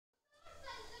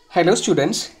Hello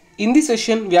students, in this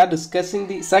session we are discussing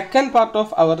the second part of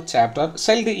our chapter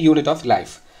Cell the Unit of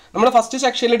Life. നമ്മൾ first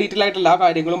സെക്ഷനിൽ detail ആയിട്ട് എല്ലാ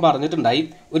കാര്യങ്ങളും പറഞ്ഞിട്ടുണ്ടായി.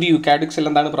 ഒരു eukaryotic cell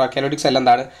എന്താണ്, prokaryotic cell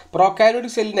എന്താണ്,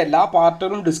 prokaryotic സെല്ലിൻ്റെ എല്ലാ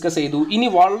പാർട്ടുകളും ഡിസ്കസ് ചെയ്തു. ഇനി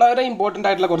വളരെ ഇമ്പോർട്ടൻ്റ്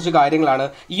ആയിട്ടുള്ള കുറച്ച് കാര്യങ്ങളാണ്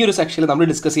ഈ ഒരു സെക്ഷനിൽ നമ്മൾ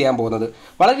ഡിസ്കസ് ചെയ്യാൻ പോകുന്നത്.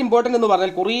 വളരെ ഇമ്പോർട്ടൻ്റ് എന്ന്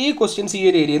പറഞ്ഞാൽ കുറേ ക്വസ്റ്റ്യൻസ് ഈ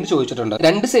ഒരു ഏരിയയിൽ നിന്ന് ചോദിച്ചിട്ടുണ്ട്.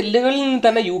 രണ്ട് സെല്ലുകളിൽ നിന്ന്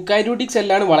തന്നെ യൂക്കാരിയോട്ടിക്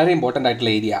സെല്ലാണ് വളരെ ഇമ്പോർട്ടൻ്റ്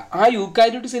ആയിട്ടുള്ള ഏരിയ. ആ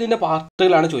യൂക്കാരിയോട്ടിക് സെല്ലിൻ്റെ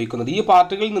പാർട്ടുകളാണ് ചോദിക്കുന്നത്. ഈ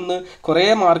പാർട്ടുകളിൽ നിന്ന് കുറേ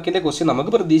മാർക്കിൻ്റെ ക്വസ്റ്റ്യൻ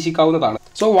നമുക്ക് പ്രതീക്ഷിക്കാവുന്നതാണ്.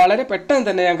 സോ വളരെ പെട്ടെന്ന്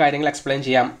തന്നെ ഞാൻ കാര്യങ്ങൾ എക്സ്പ്ലെയിൻ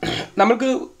ചെയ്യാം. നമുക്ക്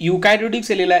യൂക്കാരിയോട്ടിക്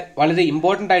സെല്ലിലെ വളരെ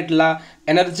ഇമ്പോർട്ടൻ്റ് ആയിട്ടുള്ള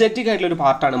എനർജറ്റിക് ആയിട്ടുള്ള ഒരു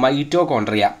പാർട്ടാണ്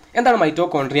മൈറ്റോകോൺട്രിയ. എന്താണ്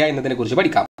മൈറ്റോകോൺട്രിയ എന്നതിനെ കുറിച്ച്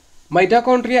പഠിക്കാം.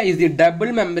 Mitochondria is the double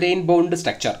membrane bond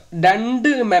structure. രണ്ട്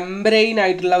മെംബ്രെയിൻ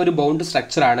ആയിട്ടുള്ള ഒരു ബോണ്ട്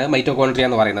സ്ട്രക്ചറാണ് മൈറ്റോകോൺട്രിയ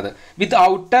എന്ന് പറയുന്നത്. വിത്ത്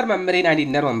outer membrane and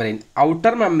inner membrane.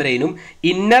 Outer മെംബ്രെയിനും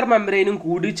inner മെംബ്രെയിനും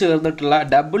കൂടി ചേർന്നിട്ടുള്ള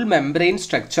double membrane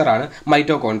സ്ട്രക്ചറാണ്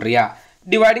mitochondria.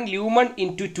 Dividing lumen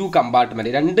into two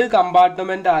compartment, രണ്ട്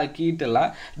കമ്പാർട്ട്മെൻറ്റ് ആക്കിയിട്ടുള്ള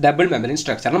ഡബിൾ മെംബ്രെയിൻ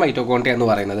സ്ട്രക്ചറാണ് മൈറ്റോകോൺട്രിയ എന്ന്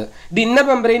പറയുന്നത്. The inner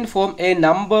membrane form A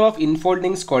number of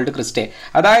infoldings called ക്രിസ്റ്റേ.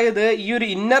 അതായത് ഈ ഒരു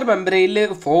ഇന്നർ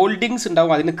മെംബ്രെയിനിൽ ഫോൾഡിങ്സ്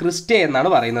ഉണ്ടാവും, അതിന് ക്രിസ്റ്റേ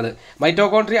എന്നാണ് പറയുന്നത്.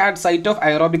 Mitochondria at sight of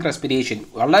aerobic respiration.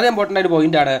 വളരെ ഇമ്പോർട്ടൻ്റ് ആയിട്ട്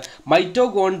പോയിന്റാണ്.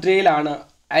 മൈറ്റോകോൺട്രിയയിലാണ്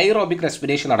ഐറോബിക്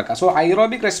റെസ്പിരേഷൻ നടക്കുക. സോ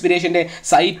ഐറോബിക് റെസ്പിരേഷൻ്റെ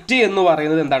സൈറ്റ് എന്ന്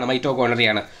പറയുന്നത് എന്താണ്?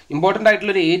 മൈറ്റോകോൺട്രിയയാണ്. ഇമ്പോർട്ടൻ്റ്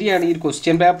ആയിട്ടുള്ളൊരു ഏരിയ ആണ്. ഈ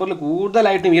ക്വസ്റ്റ്യൻ പേപ്പറിൽ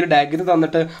കൂടുതലായിട്ടും ഈ ഒരു ഡയഗ്രം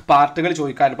തന്നിട്ട്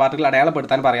പാർട്ടുകൾ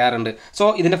അടയാളപ്പെടുത്താൻ പറയാറുണ്ട്. സോ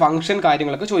ഇതിൻ്റെ ഫംഗ്ഷൻ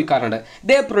കാര്യങ്ങളൊക്കെ ചോദിക്കാറുണ്ട്.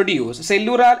 ദേ produce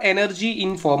cellular energy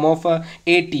in form of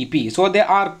ATP. So they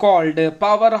are called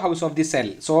power house of the cell.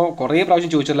 So കുറേ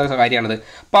പ്രാവശ്യം ചോദിച്ചിട്ടുള്ള കാര്യമാണിത്.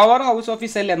 Power house of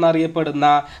the cell എന്നറിയപ്പെടുന്ന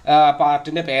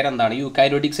പാർട്ടിൻ്റെ പേരെന്താണ്?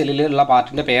 യൂക്കാരിയോട്ടിക് സെല്ലിലുള്ള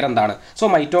പാർട്ടിൻ്റെ പേരെന്താണ്?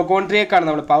 സോ മൈറ്റോകോൺട്രിയക്കാണ്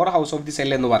നമ്മൾ power house of the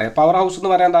cell എന്ന് പറയാം. പവർ ഹൗസ് എന്ന്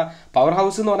പറയാൻ എന്താ? പവർ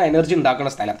ഹൗസ് എന്ന് പറഞ്ഞാൽ എനർജി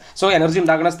ഉണ്ടാക്കുന്ന സ്ഥലം. സോ എനർജി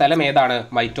ഉണ്ടാക്കുന്ന സ്ഥലം ഏതാണ്?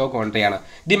 മൈറ്റോകോൺട്രിയാണ്.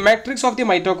 The matrix of the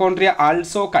mitochondria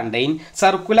also contain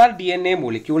circular DNA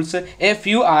molecules, A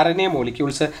few RNA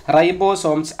molecules,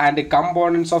 ribosomes and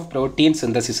components of protein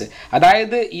synthesis.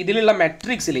 അതായത് ഇതിലുള്ള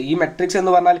മെട്രിക്സിൽ, ഈ മെട്രിക്സ്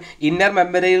എന്ന് പറഞ്ഞാൽ ഇന്നർ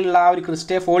മെമ്പറിലുള്ള ആ ഒരു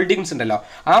ക്രിസ്റ്റേ ഫോൾഡിങ്സ് ഉണ്ടല്ലോ,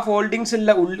 ആ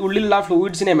ഫോൾഡിങ്സിലുള്ള ഉള്ളിലുള്ള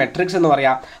ഫ്ലൂയിഡ്സിനെ മെട്രിക്സ് എന്ന്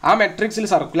പറയാം. ആ മെട്രിക്സിൽ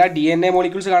സർക്കുലർ DNA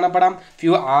മോളിക്യൂൾസ് കാണപ്പെടാം,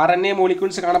 ഫ്യൂ RNA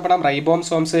മോളിക്യൂൾസ് കാണപ്പെടാം,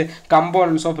 ribosomes, components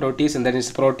of protein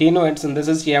synthesis, protein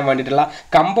synthesis ചെയ്യാൻ വേണ്ടിയിട്ടുള്ള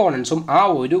കമ്പോണൻസും ആ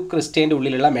ഒരു ക്രിസ്റ്റേൻ്റെ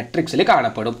ഉള്ളിലുള്ള മെട്രിക്സിൽ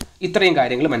കാണപ്പെടും. ഇത്രയും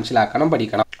കാര്യങ്ങൾ മനസ്സിലാക്കണം,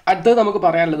 പഠിക്കണം. അടുത്തത് നമുക്ക്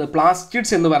പറയാനുള്ളത്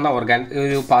പ്ലാസ്റ്റിഡ്സ് എന്ന് പറഞ്ഞ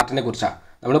ഒരു പാർട്ടിനെ കുറിച്ചാണ്.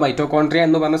 നമ്മൾ മൈറ്റോകോൺട്രിയ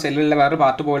എന്ന് പറഞ്ഞ സെല്ലിലെ വേറെ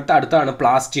പാർട്ട് പോലത്തെ അടുത്താണ്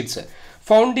plastids.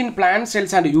 Found in plant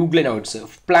cells and euglenoids.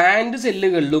 Plant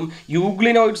സെല്ലുകളിലും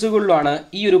യൂഗ്ലിനോയിഡ്സുകളിലുമാണ്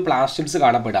ഈ ഒരു പ്ലാസ്റ്റിഡ്സ്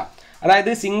കാണപ്പെടുക. അതായത്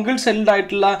സിംഗിൾ സെൽഡ്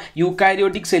ആയിട്ടുള്ള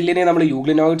യൂക്കാരിയോട്ടിക് സെല്ലിനെ നമ്മൾ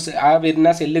യൂഗ്ലിനോയിഡ്സ്, ആ വരുന്ന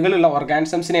സെല്ലുകളുള്ള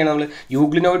ഓർഗാനിസംസിനെയാണ് നമ്മൾ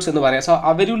യൂഗ്ലിനോയിഡ്സ് എന്ന് പറയുക. സോ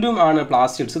അവരിലും ആണ്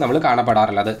പ്ലാസ്റ്റിഡ്സ് നമ്മൾ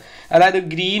കാണപ്പെടാറുള്ളത്. അതായത്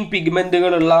ഗ്രീൻ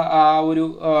പിഗ്മെൻറ്റുകളുള്ള ആ ഒരു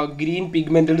ഗ്രീൻ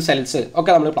പിഗ്മെൻറ്റഡ് സെൽസ്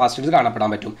ഒക്കെ നമ്മൾ പ്ലാസ്റ്റിഡ്സ് കാണപ്പെടാൻ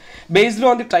പറ്റും. Based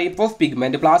on the type of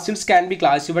pigment, plastids can be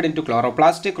classified in to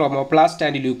chloroplast, chromoplast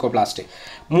and leucoplast.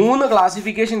 3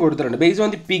 classification കൊടുത്തിട്ടുണ്ട് ബേസ്ഡ്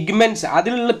ഓൺ ദി പിഗ്മെൻറ്റ്സ്.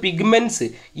 അതിലുള്ള പിഗ്മെൻറ്റ്സ്,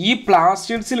 ഈ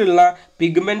പ്ലാസ്റ്റിഡ്സിലുള്ള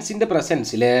പിഗ്മെൻറ്റ്സിൻ്റെ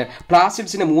പ്രസൻസിൽ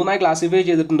പ്ലാസ്റ്റിഡ്സിനെ 3ആയി ക്ലാസിഫൈ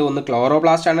ചെയ്തിട്ടുണ്ട്. ഒന്ന്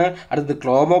ക്ലോറോപ്ലാസ്റ്റ് ആണ്, അടുത്തത്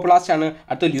ക്രോമോപ്ലാസ്റ്റ് ആണ്,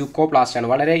 അടുത്തത് ല്യൂക്കോപ്ലാസ്റ്റ്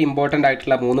ആണ്. വളരെ ഇമ്പോർട്ടൻ്റ്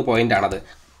ആയിട്ടുള്ള 3 പോയിന്റ് ആണത്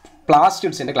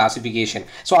പ്ലാസ്റ്റിഡ്സിൻ്റെ ക്ലാസിഫിക്കേഷൻ.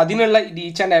 സോ അതിനുള്ള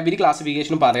ഈച്ച് ആൻഡ് എവരി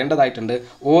ക്ലാസിഫിക്കേഷനും പറയേണ്ടതായിട്ടുണ്ട്.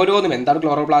 ഓരോന്നും എന്താണ്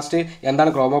ക്ലോറോപ്ലാസ്റ്റ്, എന്താണ്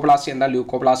ക്രോമോപ്ലാസ്റ്റ്, എന്താണ്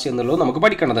ല്യൂക്കോപ്ലാസ്റ്റ് എന്നുള്ളത് നമുക്ക്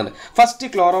പഠിക്കേണ്ടതുണ്ട്. ഫസ്റ്റ്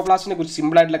ക്ലോറോപ്ലാസ്റ്റിനെ കുറിച്ച്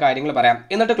സിമ്പിൾ ആയിട്ടുള്ള കാര്യങ്ങൾ പറയാം,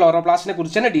 എന്നിട്ട് ക്ലോറോപ്ലാസ്റ്റിനെ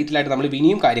കുറിച്ച് തന്നെ ഡീറ്റെയിൽ ആയിട്ട് നമ്മൾ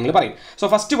ഇനിയും കാര്യങ്ങൾ പറയും. സോ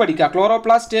ഫസ്റ്റ് പഠിക്കുക.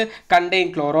 Chloroplast contain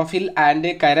chlorophyll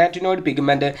and കെരാറ്റിനോയിഡ്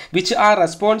pigment which are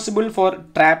responsible for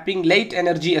trapping light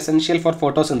energy essential for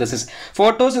photosynthesis.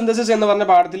 Photosynthesis എന്ന് പറഞ്ഞ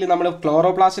പാഠത്തിൽ നമ്മൾ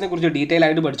ക്ലോറോപ്ലാസ്റ്റിനെ കുറിച്ച് ഡീറ്റെയിൽ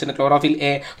ആയിട്ട് പഠിച്ചിട്ടുണ്ട്. Chlorophyll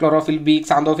A, chlorophyll B,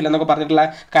 xanthophyll എന്നൊക്കെ പറഞ്ഞിട്ടുള്ള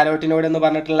കരോട്ടിനോയിഡ് എന്ന്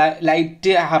പറഞ്ഞിട്ടുള്ള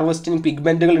ലൈറ്റ് ഹാർവസ്റ്റിംഗ്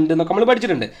പിഗ്മെന്റുകൾ ഉണ്ട് എന്നൊക്കെ നമ്മൾ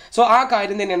പഠിച്ചിട്ടുണ്ട്. സോ ആ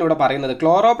കാര്യം തന്നെയാണ് ഇവിടെ പറയുന്നത്.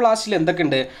 ക്ലോറോപ്ലാസ്റ്റിൽ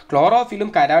എന്തൊക്കെയുണ്ട്? ക്ലോറോഫിലും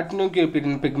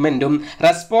carotenoid പിഗ്മെന്റും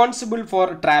responsible for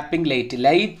trapping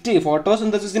light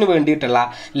ഫോട്ടോസിന്തസിസിന് വേണ്ടിയിട്ടുള്ള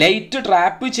ലൈറ്റ്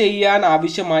ട്രാപ്പ് ചെയ്യാൻ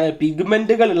ആവശ്യമായ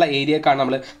പിഗ്മെന്റുകളുള്ള ഏരിയക്കാണ്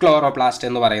നമ്മൾ ക്ലോറോപ്ലാസ്റ്റ്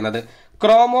എന്ന് പറയുന്നത്.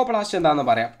 ക്രോമോപ്ലാസ്റ്റ് എന്താണെന്ന്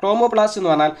പറയാം. ക്രോമോപ്ലാസ്റ്റ്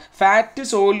എന്ന് പറഞ്ഞാൽ fat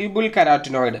soluble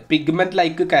carotenoid pigment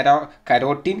like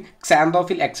carotene,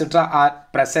 xanthophyll etcetera are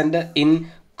present in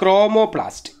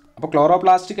chromoplast. അപ്പോൾ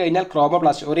ക്ലോറോപ്ലാസ്റ്റ് കഴിഞ്ഞാൽ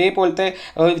ക്രോമോപ്ലാസ്റ്റ് ഒരേപോലത്തെ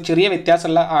ചെറിയ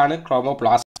വ്യത്യാസമുള്ള ആണ്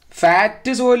ക്രോമോപ്ലാസ്റ്റ്.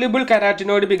 ഫാറ്റ് സോല്യൂബിൾ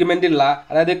കെരാറ്റിനോയിഡ് പിഗ്മെന്റ് ഉള്ള,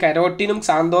 അതായത് കരോട്ടിനും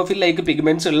സാന്തോഫിൽ ലൈക്ക്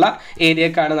പിഗ്മെന്റ്സ് ഉള്ള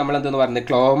ഏരിയക്കാണ് നമ്മൾ എന്തെന്ന് പറയുന്നത്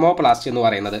ക്രോമോപ്ലാസ്റ്റ് എന്ന്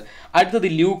പറയുന്നത്. അടുത്തത്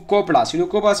ല്യൂക്കോപ്ലാസ്റ്റ്.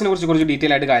 ല്യൂക്കോപ്ലാസ്റ്റിനെ കുറിച്ച് കുറച്ച്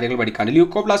ഡീറ്റെയിൽ ആയിട്ട് കാര്യങ്ങൾ പഠിക്കാണ്ട്.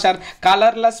 Leucoplast R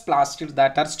colourless plastids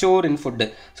that are store in food.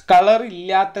 Colour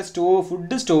ഇല്ലാത്ത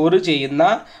ഫുഡ് സ്റ്റോർ ചെയ്യുന്ന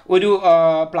ഒരു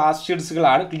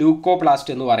പ്ലാസ്റ്റിഡ്സുകളാണ്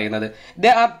ല്യൂക്കോപ്ലാസ്റ്റ് എന്ന് പറയുന്നത്.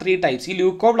 They are 3 types. ഈ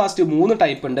ല്യൂക്കോപ്ലാസ്റ്റ് 3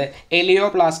 ടൈപ്പ് ഉണ്ട്.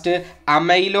 എലിയോപ്ലാസ്റ്റ്,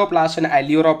 അമൈലോപ്ലാസ്റ്റ് ആൻഡ്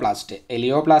അല്യൂറോപ്ലാസ്റ്റ്.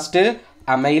 എലിയോപ്ലാസ്റ്റ്,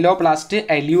 amyloplast,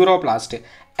 alluroplast.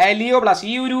 എലിയോബ്ലാസ്റ്റ്.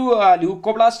 ഈ ഒരു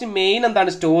ല്യൂക്കോപ്ലാസ്റ്റ് മെയിൻ എന്താണ്,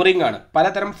 സ്റ്റോറിംഗ് ആണ്.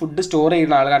 പലതരം ഫുഡ് സ്റ്റോർ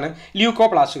ചെയ്യുന്ന ആളാണ്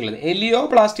ല്യൂക്കോപ്ലാസ്റ്റുകൾ.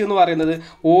 എലിയോപ്ലാസ്റ്റ് എന്ന് പറയുന്നത്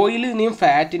ഓയിലിനെയും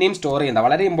ഫാറ്റിനെയും സ്റ്റോർ ചെയ്യുന്നത്.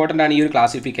 വളരെ ഇമ്പോർട്ടൻ്റ് ആണ് ഈ ഒരു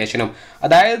ക്ലാസിഫിക്കേഷനും.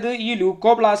 അതായത് ഈ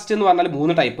ല്യൂക്കോപ്ലാസ്റ്റ് എന്ന് പറഞ്ഞാൽ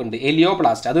 3 ടൈപ്പ് ഉണ്ട്.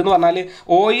 എലിയോപ്ലാസ്റ്റ് അതെന്ന് പറഞ്ഞാൽ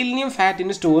ഓയിലിനെയും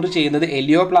ഫാറ്റിനെയും സ്റ്റോർ ചെയ്യുന്നത്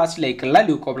എലിയോപ്ലാസ്റ്റിലേക്കുള്ള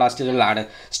ല്യൂക്കോപ്ലാസ്റ്റുകളാണ്.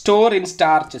 സ്റ്റോർ ഇൻ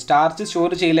സ്റ്റാർച്ച് സ്റ്റോർ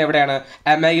ചെയ്യൽ എവിടെയാണ്,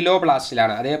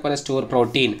 എമൈലോപ്ലാസ്റ്റിലാണ്. അതേപോലെ സ്റ്റോർ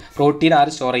പ്രോട്ടീൻ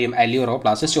ആര് സ്റ്റോർ ചെയ്യും,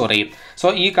 എലിയോപ്ലാസ്റ്റ് സ്റ്റോർ ചെയ്യും. സോ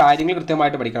ഈ കാര്യങ്ങൾ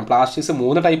കൃത്യമായിട്ട് പഠിക്കണം. പ്ലാസ്റ്റിക്സ്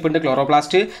 3 ടൈപ്പ് ഉണ്ട്,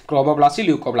 ക്ലോറോപ്ലാസ്റ്റ്, ക്രോമോപ്ലാസ്റ്റ്,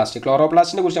 ല്യൂക്കോപ്ലാസ്റ്റ്.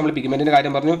 ക്ലോറോപ്ലാസ്റ്റിനെ കുറിച്ച് നമ്മൾ പിഗ്മെന്റിന്റെ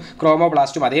കാര്യം പറഞ്ഞു,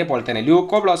 ക്രോമോപ്ലാസ്റ്റും അതേപോലെ തന്നെ.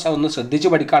 ല്യൂക്കോപ്ലാസ്റ്റ് ഒന്ന് ശ്രദ്ധിച്ച്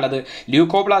പഠിക്കാനുള്ളത്,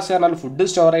 ല്യൂക്കോപ്ലാസ്റ്റ് പറഞ്ഞാൽ ഫുഡ്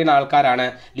സ്റ്റോർ ചെയ്യുന്ന ആൾക്കാരാണ്.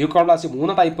 ല്യൂക്കോപ്ലാസ്റ്റ്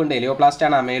 3 ടൈപ്പ് ഉണ്ട്, എലിയോപ്ലാസ്റ്റ്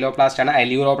ആണ്, അമൈലോപ്ലാസ്റ്റ് ആണ്,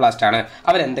 എലിയോപ്ലാസ്റ്റ് ആണ്.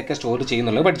 അവരെന്തൊക്കെ സ്റ്റോർ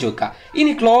ചെയ്യുന്നുള്ളത് പഠിച്ചു വെക്കുക.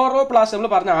 ഇനി ക്ലോറോപ്ലാസ്റ്റ്,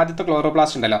 നമ്മൾ പറഞ്ഞ ആദ്യത്തെ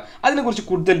ക്ലോറോപ്ലാസ്റ്റ് ഉണ്ടല്ലോ, അതിനെക്കുറിച്ച്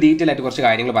കൂടുതൽ ഡീറ്റെയിൽ ആയിട്ട് കുറച്ച്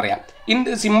കാര്യങ്ങൾ പറയാം.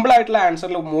 സിമ്പിൾ ആയിട്ടുള്ള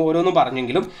ആൻസറിൽ ഓരോന്നും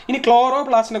പറഞ്ഞെങ്കിലും ഇനി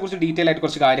ക്ലോറോപ്ലാസ്റ്റിനെ കുറിച്ച് ഡീറ്റെയിൽ ആയിട്ട്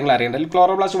കുറച്ച് കാര്യങ്ങൾ അറിയേണ്ടത്.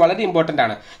 ക്ലോറോപ്ലാസ്റ്റ് വളരെ ഇമ്പോർട്ടൻ്റ്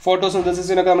ആണ്.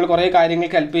 ഫോട്ടോസിന്തസിസിനൊക്കെ നമ്മൾ കുറേ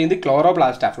കാര്യങ്ങൾക്ക് ഹെൽപ്പ് ചെയ്യുന്നത്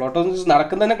ക്ലോറോപ്ലാസ്റ്റാണ്. ഫോട്ടോസിന്തസിസ്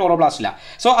നടക്കുന്നത് തന്നെ ക്ലോറോപ്ലാസ്റ്റില്ല.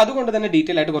 സോ അതുകൊണ്ട് തന്നെ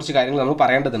ഡീറ്റെയിൽ ആയിട്ട് കുറച്ച് കാര്യങ്ങൾ നമ്മൾ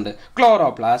പറയേണ്ടതുണ്ട്.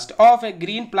 Chloroplast of A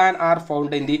green plant are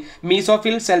found in the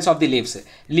mesophyll cells of the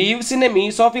ലീവ്സിന്റെ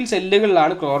mesophyll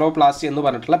സെല്ലുകളിലാണ് chloroplast എന്ന്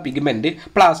പറഞ്ഞിട്ടുള്ള pigment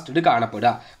plastid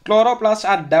കാണപ്പെടുക. Chloroplast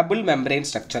R double membrane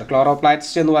structure.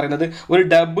 Chloroplast എന്ന് പറയുന്നത് ഒരു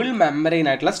ഡബിൾ മെംബ്രെയിൻ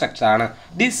ആയിട്ടുള്ള സ്ട്രക്ചർ ആണ്.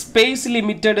 The space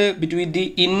limited between the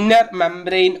inner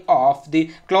membrane of the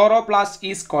chloroplast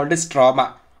is called stroma.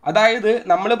 അതായത്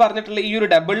നമ്മൾ പറഞ്ഞിട്ടുള്ള ഈ ഒരു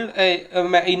ഡബിൾ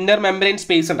ഇന്നർ മെംബ്രെയിൻ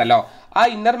സ്പേസ് ഉണ്ടല്ലോ, ആ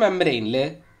ഇന്നർ മെംബ്രെയിൻ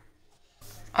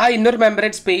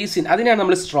സ്പേസിന് അതിനാണ്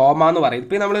നമ്മൾ സ്ട്രോമ എന്ന് പറയുന്നത്.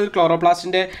 ഇപ്പോൾ നമ്മൾ ഒരു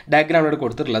ക്ലോറോപ്ലാസ്റ്റിൻ്റെ ഡയഗ്രാം ഇവിടെ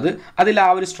കൊടുത്തിട്ടുള്ളത്, അതിൽ ആ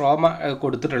ഒരു സ്ട്രോമ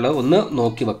കൊടുത്തിട്ടുള്ളത് ഒന്ന്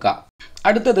നോക്കി വെക്കുക.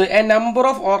 അടുത്തത് A number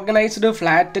of organised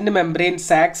flattened membrane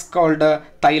സാക്സ് called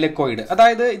thylakoid.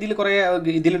 അതായത്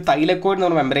ഇതിൽ തൈലക്കോയിഡ് എന്ന്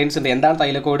പറഞ്ഞ മെംബ്രെയിൻസ് ഉണ്ട്. എന്താണ്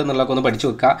തൈലക്കോയിഡ് എന്നുള്ളതൊക്കെ ഒന്ന് പഠിച്ചു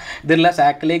വെക്കുക. ഇതിലുള്ള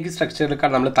സാക്ക്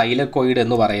സ്ട്രക്ചറിലേക്കാണ് നമ്മൾ തൈലക്കോയിഡ്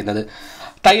എന്ന് പറയുന്നത്.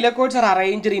 Thylakoids R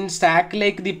arranged in sac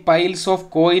like the piles of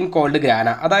coin called grana.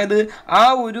 അതായത് ആ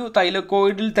ഒരു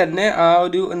തൈലക്കോയിഡിൽ തന്നെ ആ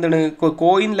ഒരു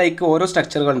കോയിൻ ലൈക്ക് ഓരോ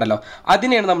സ്ട്രക്ചറുകൾ ഉണ്ടല്ലോ,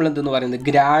 അതിനെയാണ് നമ്മൾ എന്തെന്ന് പറയുന്നത്,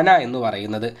 ഗ്രാന എന്ന്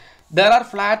പറയുന്നത്. There are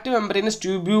flat membranous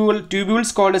tubules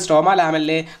called stroma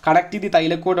lamellae connect the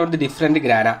thylakoid on the different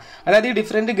grana. അതായത് ഈ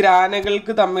ഡിഫറെൻറ്റ്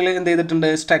ഗ്രാനകൾക്ക് തമ്മിൽ എന്ത് ചെയ്തിട്ടുണ്ട്,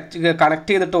 കണക്ട്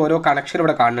ചെയ്തിട്ട് ഓരോ കണക്ഷൻ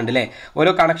ഇവിടെ കാണുന്നുണ്ട് അല്ലേ,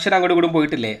 ഓരോ കണക്ഷൻ അങ്ങോട്ട് കൂടെ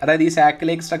പോയിട്ടില്ലേ. അതായത് ഈ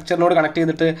സാക്കിലേക്ക് സ്ട്രക്ചറിനോട് കണക്ട്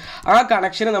ചെയ്തിട്ട് ആ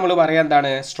കണക്ഷന് നമ്മൾ പറയുക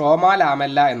എന്താണ്, സ്ട്രോമ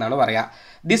ലാമെല്ല എന്നാണ് പറയുക.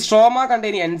 The stroma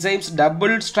contain enzymes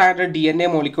double standard DNA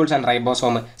molecules and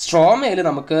ribosome. സ്ട്രോമയിൽ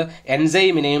നമുക്ക്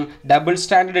എൻസൈമിനെയും ഡബിൾ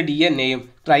സ്റ്റാൻഡേർഡ് DNAയും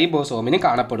റൈബോസോമിനും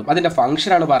കാണപ്പെടും. അതിൻ്റെ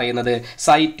ഫംഗ്ഷനാണ് പറയുന്നത്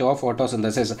Saito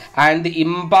photosynthesis and the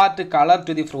impart colour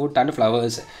to the fruit and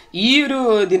flowers. ഈ ഒരു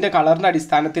ഇതിൻ്റെ കളറിൻ്റെ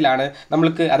അടിസ്ഥാനത്തിലാണ്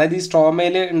നമ്മൾക്ക്, അതായത് ഈ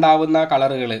സ്ട്രോമയിൽ ഉണ്ടാവുന്ന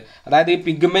കളറുകൾ, അതായത് ഈ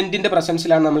പിഗ്മെൻറ്റിൻ്റെ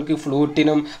പ്രസൻസിലാണ് നമ്മൾക്ക്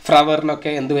ഫ്ലൂട്ടിനും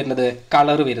ഫ്ലവറിനൊക്കെ എന്ത് വരുന്നത്,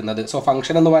 കളർ വരുന്നത്. സോ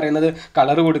ഫംഗ്ഷൻ എന്ന് പറയുന്നത്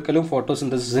കളർ കൊടുക്കലും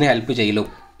ഫോട്ടോസിന്തസിസിന് ഹെൽപ്പ് ചെയ്യലും.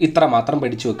 ഇത്ര മാത്രം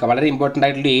പഠിച്ചു വെക്കുക. വളരെ ഇമ്പോർട്ടൻ്റ്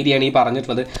ആയിട്ടുള്ള ഏരിയയാണ് ഈ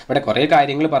പറഞ്ഞിട്ടുള്ളത്. ഇവിടെ കുറേ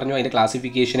കാര്യങ്ങൾ പറഞ്ഞു. അതിൻ്റെ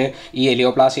ക്ലാസിഫിക്കേഷന് ഈ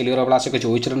എലിയോപ്ലാസ്റ്റ് ഒക്കെ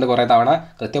ചോദിച്ചിട്ടുണ്ട് കുറേ തവണ.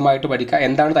 കൃത്യമായിട്ട് പഠിക്കുക.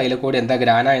 എന്താണ് തൈലക്കോയിഡ്, എന്താ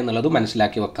ഗ്രാന എന്നുള്ളത്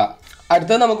മനസ്സിലാക്കി വെക്കുക.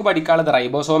 അടുത്തത് നമുക്ക് പഠിക്കാനുള്ളത്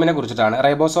റൈബോസോമിനെ കുറിച്ചിട്ടാണ്.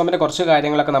 റൈബോസോമിൻ്റെ കുറച്ച്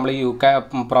കാര്യങ്ങളൊക്കെ നമ്മൾ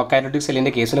പ്രോകാരിയോട്ടിക്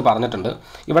സെല്ലിൻ്റെ കേസിൽ പറഞ്ഞിട്ടുണ്ട്.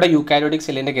 ഇവിടെ യൂകാരിയോട്ടിക്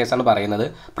സെല്ലിൻ്റെ കേസാണ് പറയുന്നത്.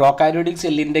 പ്രോകാരിയോട്ടിക്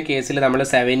സെല്ലിൻ്റെ കേസിൽ നമ്മൾ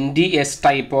 70S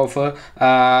ടൈപ്പ് ഓഫ്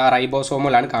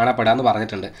റൈബോസോമുകളാണ് കാണപ്പെടുക എന്ന്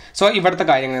പറഞ്ഞിട്ടുണ്ട്. സോ ഇവിടുത്തെ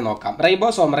കാര്യങ്ങൾ നോക്കാം.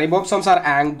 Ribosomes R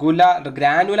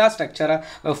granular structure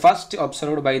first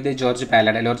observed by the George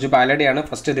പാലഡയാണ്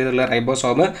first ഇതിലുള്ള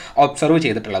റൈബോസോം ഒബ്സർവ്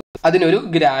ചെയ്തിട്ടുള്ളത്. അതിനൊരു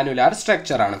granular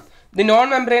സ്ട്രക്ചറാണ്. The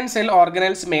non-membrane cell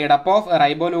organelles made up of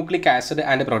ribonucleic acid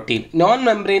and protein.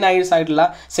 Non-membranous ആയിട്ടുള്ള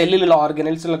സെല്ലിലുള്ള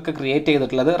ഓർഗനൽസിലൊക്കെ ക്രിയേറ്റ്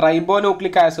ചെയ്തിട്ടുള്ളത്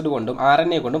റൈബോന്യൂക്ലിക് ആസിഡ് കൊണ്ടും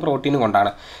RNA കൊണ്ടും പ്രോട്ടീനും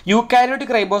കൊണ്ടാണ്.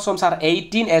 Eukaryotic ribosomes R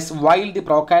 18S while the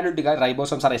prokaryotic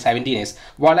ribosomes R 17S.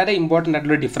 വളരെ ഇമ്പോർട്ടൻ്റ്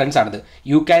ആയിട്ടുള്ള ഡിഫറൻസ് ആണിത്.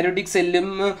 യൂകാരിയോട്ടിക് സെല്ലും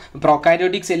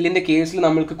പ്രോകാരിയോട്ടിക് സെല്ലിൻ്റെ കേസിൽ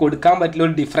നമ്മൾക്ക് കൊടുക്കാൻ പറ്റുന്ന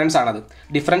ഒരു ഡിഫറൻസ് ആണത്.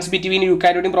 ഡിഫറൻസ് ബിറ്റ്വീൻ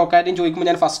യൂകാരിയോട്ടും പ്രോകാരിയോട്ടും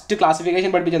ചോദിക്കുമ്പോൾ ഞാൻ ഫസ്റ്റ് ക്ലാസിഫിക്കേഷൻ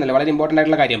പഠിപ്പിച്ചതല്ലേ, വളരെ ഇമ്പോർട്ടൻ്റ്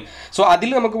ആയിട്ടുള്ള കാര്യം. സോ അതിൽ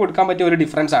നമുക്ക് കൊടുക്കാൻ പറ്റിയ ഒരു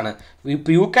ഡിഫറൻസ് ആണ്.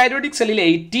 യൂകാരിയോട്ടിക് സെല്ലിൽ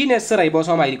 18S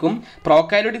റൈബോസോം ആയിരിക്കും,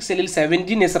 പ്രോകാരിയോട്ടിക് സെല്ലിൽ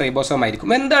 17S റൈബോസോം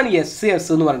ആയിരിക്കും. എന്താണ്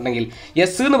എസ് എന്ന് പറഞ്ഞിട്ടുണ്ടെങ്കിൽ,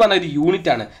 എസ് എന്ന് പറഞ്ഞ ഒരു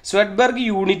യൂണിറ്റ് ആണ്. സ്വെഡ്ബർഗ്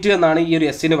യൂണിറ്റ് എന്നാണ് ഈ ഒരു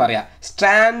എസ്സിന് പറയുക.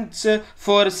 Stands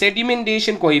for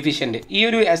sedimentation coefficient. ഈ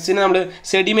ഒരു എസ്സിന് നമ്മൾ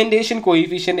സെഡിമെന്റേഷൻ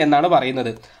കോയിഫിഷ്യന്റ് എന്നാണ്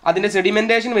പറയുന്നത്. അതിന്റെ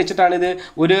സെഡിമെന്റേഷൻ വെച്ചിട്ടാണ് ഇത്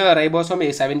ഒരു റൈബോസോം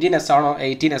 17S ആണോ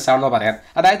 18S ആണോ പറയാൻ.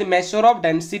 അതായത് measure of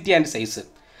density and size.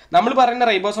 നമ്മൾ പറയുന്ന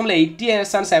റൈബോസോമിൽ 80S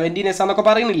ആണ് 17S ആണെന്നൊക്കെ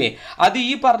പറയുന്നില്ലേ, അത് ഈ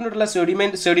പറഞ്ഞിട്ടുള്ള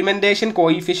സെഡിമെന്റേഷൻ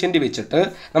കോയിഫിഷ്യന്റ് വെച്ചിട്ട്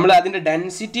നമ്മൾ അതിൻ്റെ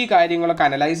ഡെൻസിറ്റി കാര്യങ്ങളൊക്കെ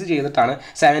അനലൈസ് ചെയ്തിട്ടാണ്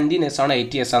 17S ആണോ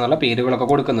 80S ആണെന്നുള്ള പേരുകളൊക്കെ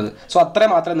കൊടുക്കുന്നത്. സോ അത്ര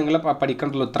മാത്രം നിങ്ങൾ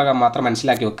പഠിക്കേണ്ടുള്ളൂ. ഇത്ര മാത്രം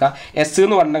മനസ്സിലാക്കി വെക്കുക. എസ്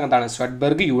എന്ന് പറഞ്ഞാൽ എന്താണ്,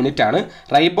 സ്വെഡ്ബർഗ് യൂണിറ്റ് ആണ്.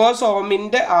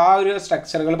 റൈബോസോമിൻ്റെ ആ ഒരു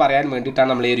സ്ട്രക്ചറുകൾ പറയാൻ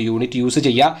വേണ്ടിയിട്ടാണ് നമ്മൾ ഈ ഒരു യൂണിറ്റ് യൂസ്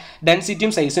ചെയ്യുക.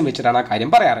 ഡെൻസിറ്റിയും സൈസും വെച്ചിട്ടാണ് ആ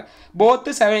കാര്യം പറയാറ്.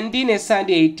 Both 17S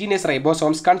and 18S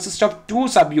ribosomes consist of 2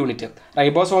 sub unit.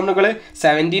 റൈബോസോമുകൾ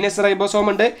 17 15s ribosome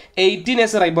ഉണ്ട്,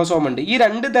 18s റൈബോസോം ഉണ്ട്. ഈ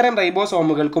രണ്ട് തരം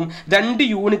റൈബോസോമുകൾക്കും രണ്ട്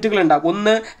യൂണിറ്റുകൾ ഉണ്ടാകും.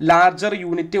 ഒന്ന് ലാർജർ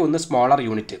യൂണിറ്റ്, ഒന്ന് സ്മോളർ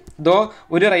യൂണിറ്റ്. ഇതോ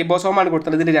ഒരു റൈബോസോമാണ്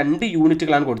കൊടുത്തിട്ടുള്ളത്, ഇതിന് രണ്ട്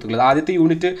യൂണിറ്റുകളാണ് കൊടുത്തിട്ടുള്ളത്. ആദ്യത്തെ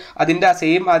യൂണിറ്റ് അതിൻ്റെ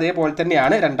സെയിം അതേപോലെ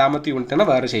തന്നെയാണ്, രണ്ടാമത്തെ യൂണിറ്റിന്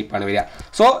വേറെ ഷേപ്പാണ് വരിക.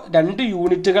 സോ രണ്ട്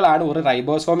യൂണിറ്റുകളാണ് ഒരു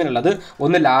റൈബോസോമിനുള്ളത്,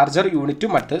 ഒന്ന് ലാർജർ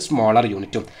യൂണിറ്റും മറ്റ് സ്മോളർ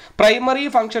യൂണിറ്റും. Primary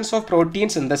functions of protein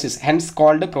synthesis hence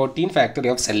called protein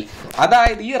factory of cell.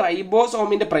 അതായത് ഈ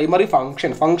റൈബോസോമിന്റെ പ്രൈമറി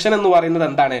ഫംഗ്ഷൻ എന്ന് പറയുന്നത്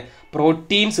എന്താണ്?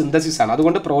 പ്രോട്ടീൻ സിന്തസിസ് ആണ്.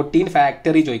 അതുകൊണ്ട് പ്രോട്ടീൻ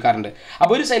ഫാക്ടറി ചോദിക്കാറുണ്ട്.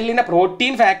 അപ്പോൾ ഒരു സെല്ലിന്റെ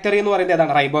പ്രോട്ടീൻ ഫാക്ടറി എന്ന് പറയുന്നത്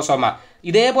ഏതാണ്? റൈബോസോമ.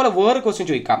 ഇതേപോലെ വേറെ ക്വസ്റ്റ്യൻ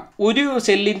ചോദിക്കാം, ഒരു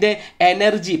സെല്ലിന്റെ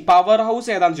എനർജി പവർ ഹൗസ്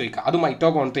ഏതാണെന്ന് ചോദിക്കാം, അത്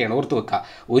മൈറ്റോകോൺട്രിയാണ്. ഓർത്ത് വെക്കുക,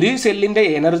 ഒരു സെല്ലിന്റെ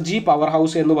എനർജി പവർ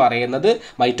ഹൗസ് എന്ന് പറയുന്നത്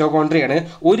മൈറ്റോകോൺട്രിയാണ്.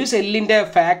 ഒരു സെല്ലിന്റെ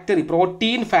ഫാക്ടറി,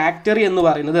 പ്രോട്ടീൻ ഫാക്ടറി എന്ന്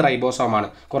പറയുന്നത് റൈബോസോമാണ്.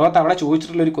 കുറേ തവണ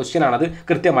ചോദിച്ചിട്ടുള്ള ഒരു ക്വസ്റ്റ്യൻ ആണത്.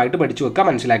 കൃത്യമായിട്ട് പഠിച്ചു വെക്കുക,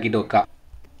 മനസ്സിലാക്കിയിട്ട് വെക്കുക.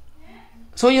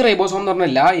 സോ ഈ റൈബോസോം എന്ന് പറഞ്ഞാൽ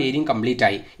എല്ലാ ഏരിയയും കംപ്ലീറ്റ്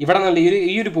ആയി. ഇവിടെ നല്ല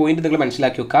ഈ ഒരു പോയിന്റ് നിങ്ങൾ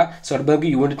മനസ്സിലാക്കി വെക്കുക. സ്വെർബർഗ്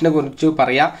യൂണിറ്റിനെ കുറിച്ച്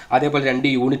പറയാം, അതേപോലെ രണ്ട്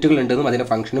യൂണിറ്റുകൾ ഉണ്ടെന്നും അതിൻ്റെ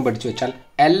ഫംഗ്ഷനും പഠിച്ചു വെച്ചാൽ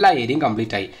എല്ലാ ഏരിയയും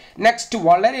കംപ്ലീറ്റ് ആയിട്ട്. നെക്സ്റ്റ്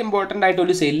വളരെ ഇമ്പോർട്ടൻ്റ് ആയിട്ട്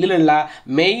ഒരു സെല്ലിലുള്ള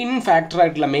മെയിൻ ഫാക്ടർ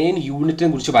ആയിട്ടുള്ള മെയിൻ യൂണിറ്റിനെ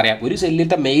കുറിച്ച് പറയാം. ഒരു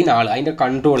സെല്ലിലത്തെ മെയിൻ ആൾ, അതിൻ്റെ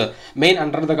കൺട്രോൾ, മെയിൻ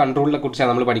അണ്ടർ ദ കൺട്രോളിനെ കുറിച്ചാണ്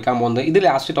നമ്മൾ പഠിക്കാൻ പോകുന്നത്. ഇത്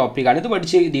ലാസ്റ്റ് ടോപ്പിക്കാണ്. ഇത്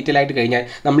പഠിച്ച് ഡീറ്റെയിൽ ആയിട്ട് കഴിഞ്ഞാൽ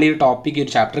നമ്മൾ ഈ ടോപ്പിക്ക്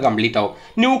ഒരു ചാപ്റ്റർ കംപ്ലീറ്റ് ആവും.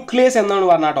 ന്യൂക്ലിയസ് എന്നാണ്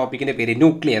പറഞ്ഞ ആ ടോപ്പിക്കിൻ്റെ പേര്.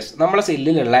 ന്യൂക്ലിയസ് നമ്മുടെ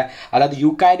സെല്ലിലുള്ള, അതായത്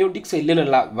യൂക്കാരിയോട്ടിക്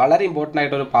സെല്ലിലുള്ള വളരെ ഇമ്പോർട്ടൻ്റ് ആയിട്ട്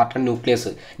ഒരു പാർട്ടാണ് ന്യൂക്ലിയസ്.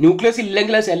 ന്യൂക്ലിയസ്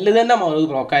ഇല്ലെങ്കിൽ ആ സെല്ല് തന്നെ മാറും,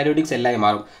 പ്രോകാരിയോട്ടിക് സെല്ലായി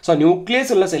മാറും. സോ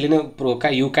ന്യൂക്ലിയസ് ഉള്ള സെല്ലിന്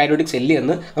യൂക്കാരിയോട്ടിക് സെല്ല്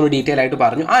എന്ന് നമ്മൾ ഡീറ്റെയിൽ ആയിട്ട്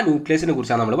പറഞ്ഞു. ആ ന്യൂക്ലിയസിനെ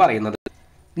കുറിച്ചാണ് നമ്മൾ പറയുന്നത്.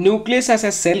 Nucleus as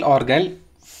A cell organ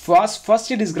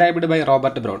first described by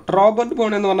Robert brown. Robert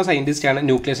brown എന്ന് പറഞ്ഞ സയൻറ്റിസ്റ്റാണ്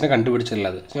ന്യൂക്ലിയസിനെ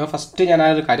കണ്ടുപിടിച്ചിട്ടുള്ളത്. ഞാൻ ആ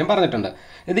ഒരു കാര്യം പറഞ്ഞിട്ടുണ്ട്.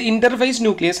 ഇത് interface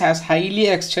nucleus has highly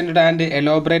extend and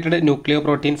എലോബറേറ്റഡ് ന്യൂക്ലിയോ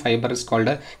protein fibre is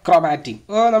called chromatin.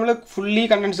 നമ്മൾ ഫുള്ളി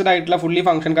കണ്ടൻസ്ഡ് ആയിട്ടുള്ള, ഫുള്ളി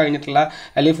ഫംഗ്ഷൻ കഴിഞ്ഞിട്ടുള്ള,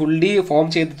 അല്ലെങ്കിൽ ഫുള്ളി ഫോം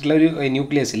ചെയ്തിട്ടുള്ള ഒരു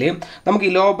ന്യൂക്ലിയസിൽ നമുക്ക്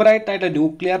ഇലോബറേറ്റ് ആയിട്ടുള്ള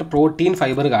ന്യൂക്ലിയർ പ്രോട്ടീൻ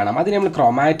ഫൈബർ കാണാം. അതിന് നമ്മൾ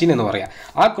ക്രോമാറ്റിൻ എന്ന് പറയാം.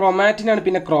 ആ ക്രോമാറ്റിനാണ്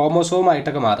പിന്നെ ക്രോമോസോം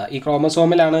ആയിട്ടൊക്കെ മാറുക. ഈ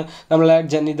ക്രോമോസോമിലാണ് നമ്മളെ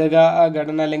ജനിതക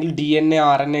ഘടന അല്ലെങ്കിൽ DNA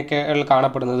RNA ഒക്കെ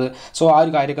കാണപ്പെടുന്നത്. സോ ആ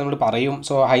ഒരു കാര്യമൊക്കെ നമ്മൾ പറയും.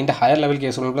 സോ അതിൻ്റെ ഹയർ ലെവൽ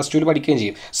കേസ് നമ്മൾ +2 പഠിക്കുകയും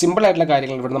ചെയ്യും. സിമ്പിൾ ആയിട്ടുള്ള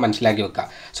കാര്യങ്ങൾ ഇവിടുന്ന് മനസ്സിലാക്കി വെക്കുക.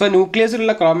 സോ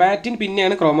ന്യൂക്ലിയസിലുള്ള ക്രോമാറ്റിൻ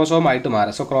പിന്നെയാണ് ക്രോമോസോം ആയിട്ട്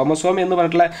മാറുക. സോ ക്രോമോസോം എന്ന്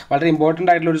പറഞ്ഞിട്ടുള്ള വളരെ ഇമ്പോർട്ടൻ്റ്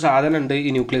ആയിട്ടുള്ള ഒരു സാധനം ഉണ്ട്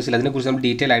ഈ ന്യൂക്ലിയസിൽ. അതിനെക്കുറിച്ച് നമ്മൾ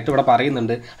ഡീറ്റെയിൽ ആയിട്ട് ഇവിടെ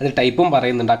പറയുന്നുണ്ട്. അതിൽ ടൈപ്പും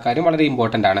പറയുന്നുണ്ട്. ആ കാര്യം വളരെ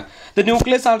ഇമ്പോർട്ടൻ്റ് ആണ്. The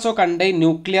nucleus also contain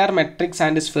nuclear matrix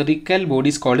and spherical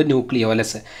bodies called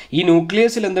nucleolus. ഈ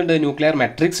ന്യൂക്ലിയസിൽ എന്തുണ്ട്? ന്യൂക്ലിയർ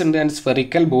മെട്രിക്സ് ഉണ്ട് ആൻഡ്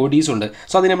സ്ഫെറിക്കൽ ബോഡീസ് ഉണ്ട്.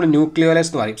 സോ അതിന് നമ്മൾ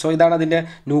ന്യൂക്ലിയോലസ് എന്ന് പറയും. സോ ഇതാണ് അതിൻ്റെ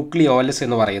ന്യൂക്ലിയോലസ്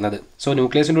എന്ന് പറയുന്നത്. സോ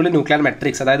ന്യൂക്ലിയസിൻ്റെ ഉള്ളിൽ ന്യൂക്ലിയർ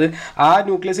മെട്രിക്സ്, അതായത് ആ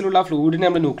ന്യൂക്ലിയസിലുള്ള ഫ്ലൂയിഡിനെ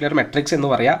നമ്മൾ ന്യൂക്ലിയർ മെട്രിക്സ് എന്ന്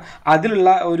പറയാം.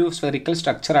 അതിലുള്ള ഒരു സ്ഫെറിക്കൽ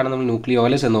സ്ട്രക്ചറാണ് നമ്മൾ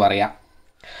ന്യൂക്ലിയോലസ് എന്ന് പറയാം.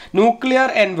 Nuclear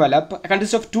envelope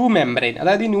consist of 2 membrane.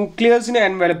 അതായത് ഈ ന്യൂക്ലിയസിന്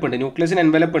എൻവലപ്പ് ഉണ്ട്. ന്യൂക്ലിയസിന്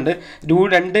എൻവലപ്പ് ഉണ്ട്.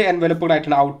 രണ്ട്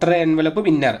എൻവലപ്പുകളായിട്ടുണ്ട്, ഔട്ടർ എൻവലപ്പ്,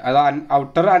 ഇന്നർ. അതായത്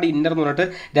ഔട്ടർ ആൻഡ് ഇന്നർ എന്ന് പറഞ്ഞിട്ട്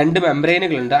രണ്ട്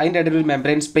മെംബ്രെയിനുകളുണ്ട്. അതിൻ്റെ ഇടയിൽ ഒരു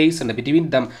മെംബ്രെയിൻ സ്പേസ് ഉണ്ട് between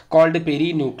them called peri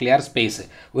nuclear space.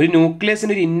 ഒരു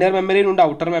ന്യൂക്ലിയസിന് ഒരു ഇന്നർ മെംബ്രെയിൻ ഉണ്ട്,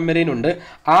 ഔട്ടർ മെംബ്രെയിൻ ഉണ്ട്.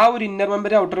 ആ ഒരു ഇന്നർ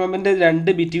മെംബ്രെയിൻ ഔട്ടർ മെംബ്രെയിൻ്റെ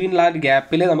രണ്ട് ബിറ്റ്വീൻ ആ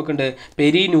ഗ്യാപ്പിൽ നമുക്കുണ്ട്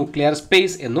പെരി ന്യൂക്ലിയർ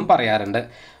സ്പേസ് എന്നും പറയാറുണ്ട്.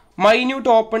 Minute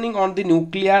opening on the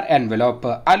nuclear envelope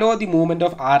allow the movement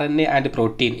of RNA and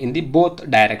protein in the both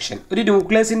direction. ഒരു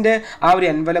ന്യൂക്ലിയസിൻ്റെ ആ ഒരു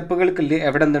എൻവലപ്പുകൾക്ക്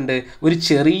എവിടെ എന്തുണ്ട്? ഒരു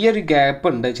ചെറിയൊരു ഗ്യാപ്പ്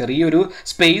ഉണ്ട്, ചെറിയൊരു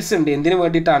സ്പേസ് ഉണ്ട്. എന്തിനു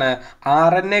വേണ്ടിയിട്ടാണ്?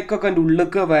 RNAക്കൊക്കെ അതിൻ്റെ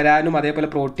ഉള്ളിലേക്ക് വരാനും അതേപോലെ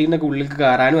പ്രോട്ടീനൊക്കെ ഉള്ളിലേക്ക്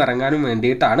കയറാനും ഇറങ്ങാനും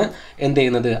വേണ്ടിയിട്ടാണ് എന്ത്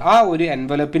ചെയ്യുന്നത്? ആ ഒരു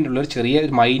എൻവലപ്പിൻ്റെ ഉള്ള ഒരു ചെറിയ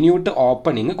മൈന്യൂട്ട്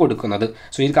ഓപ്പണിങ് കൊടുക്കുന്നത്.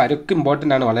 സോ ഈ കാര്യമൊക്കെ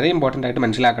ഇമ്പോർട്ടൻ്റ് ആണ്, വളരെ ഇമ്പോർട്ടൻ്റ് ആയിട്ട്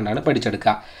മനസ്സിലാക്കേണ്ടതാണ്,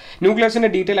 പഠിച്ചെടുക്കുക. ന്യൂക്ലിയസിൻ്റെ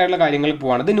ഡീറ്റെയിൽ ആയിട്ടുള്ള കാര്യങ്ങൾക്ക്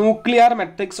പോവാണ്. ഇത് nuclear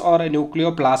matrix or ന്യൂക്ലിയോ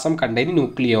plasm contain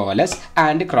nucleolus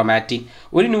and chromatin.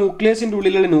 ഒരു ന്യൂക്ലിയസിൻ്റെ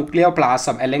ഉള്ളിലുള്ള ന്യൂക്ലിയോ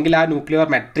പ്ലാസം അല്ലെങ്കിൽ ആ ന്യൂക്ലിയർ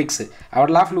മെട്രിക്സ്,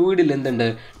 അവിടെ ആ ഫ്ലൂയിഡിൽ എന്തുണ്ട്?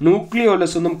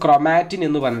 ന്യൂക്ലിയോലസ് എന്നും ക്രോമാറ്റിൻ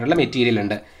എന്ന് പറഞ്ഞിട്ടുള്ള മെറ്റീരിയൽ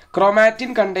ഉണ്ട്.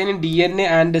 Chromatin containing DNA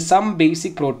and some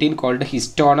basic protein called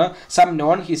histone, some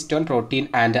non-histone protein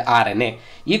and RNA.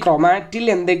 ഈ ക്രോമാറ്റിൽ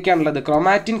എന്തൊക്കെയാണുള്ളത്?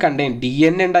 ക്രോമാറ്റിൻ കണ്ടെയ്ൻ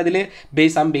DNA ഉണ്ട്, അതിൽ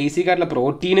സം ബേസിക് ആയിട്ടുള്ള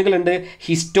പ്രോട്ടീനുകൾ ഉണ്ട്,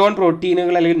 ഹിസ്റ്റോൺ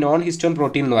പ്രോട്ടീനുകൾ അല്ലെങ്കിൽ നോൺ ഹിസ്റ്റോൺ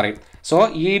പ്രോട്ടീൻ എന്ന് പറയും. സോ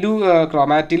ഈ ഒരു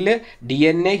ക്രോമാറ്റിൽ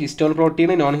DNA, histone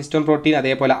protein, non histone protein,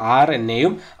 അതേപോലെ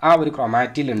RNAയും ആ ഒരു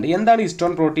ക്രോമാറ്റിലുണ്ട്. എന്താണ്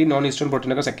histone protein, non histone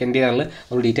protein ഒക്കെ സെക്കൻഡ് ഇയറിൽ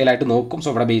നമ്മൾ ഡീറ്റെയിൽ ആയിട്ട് നോക്കും. സോ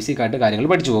ഇവിടെ ബേസിക് ആയിട്ട് കാര്യങ്ങൾ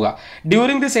പഠിച്ചു പോകുക.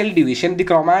 During the cell division the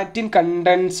chromatin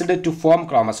condensed to form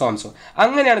chromosomes.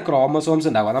 അങ്ങനെയാണ് ക്രോമസോംസ്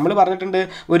ഉണ്ടാവുക. നമ്മൾ പറഞ്ഞിട്ടുണ്ട്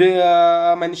ഒരു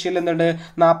മനുഷ്യരിൽ എന്തുണ്ട്?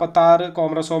 46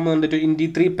 ക്രോമസോം ഉണ്ട്,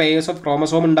 23 പെയർസ് ഓഫ്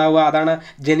ക്രോമസോം ഉണ്ടാവുക. അതാണ്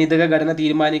ജനിതക ഘടന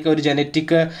തീരുമാനിക്കുക. ഒരു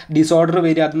ജനറ്റിക് ഡിസോർഡർ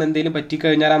വരിക, അതിന് എന്തെങ്കിലും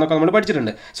പറ്റിക്കഴിഞ്ഞാൽ നമ്മൾ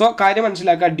പഠിച്ചിട്ടുണ്ട്. സോ കാര്യം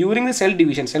മനസ്സിലാക്കുക. ഡ്യൂറിംഗ് ദി സെൽ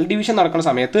ഡിവിഷൻ നടക്കുന്ന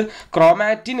സമയത്ത്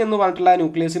ക്രോമാറ്റിൻ എന്ന് പറഞ്ഞിട്ടുള്ള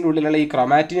ന്യൂക്ലിയസിൻ്റെ ഉള്ളിലുള്ള ഈ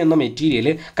ക്രോമാറ്റിൻ എന്ന മെറ്റീരിയൽ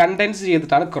കണ്ടൻസ്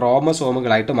ചെയ്തിട്ടാണ്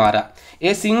ക്രോമസോമുകളായിട്ട് മാറുക.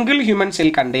 A single human cell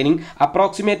containing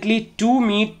approximately 2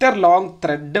 metre long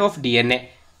thread of DNA.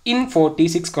 in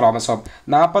 46 chromosome.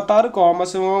 46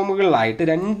 ക്രോമസോമുകളായിട്ട്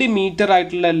 2 metre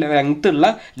ആയിട്ടുള്ള ലെങ്ത് ഉള്ള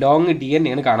ലോങ്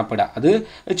DNA ആണ് കാണപ്പെടുക. അത്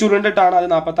ചുരുണ്ടിട്ടാണ്. അത്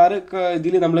 46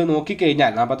 ഇതിൽ നമ്മൾ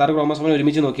നോക്കിക്കഴിഞ്ഞാൽ 46 ക്രോമസോമിൽ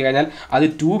ഒരുമിച്ച് നോക്കിക്കഴിഞ്ഞാൽ അത്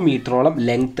 2 മീറ്ററോളം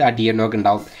ലെങ്ത് ആ DNA ഒക്കെ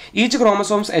ഉണ്ടാവും. Each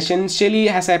chromosomes essentially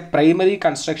has A primary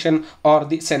construction or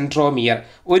the centromere.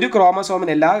 ഒരു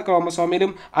ക്രോമസോമിന് എല്ലാ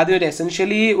ക്രോമസോമിലും അതൊരു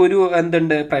എസെൻഷ്യലി ഒരു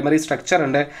എന്തുണ്ട് പ്രൈമറി സ്ട്രക്ചർ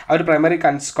ഉണ്ട്, ആ ഒരു പ്രൈമറി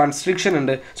കൺസ്ട്രക്ഷൻ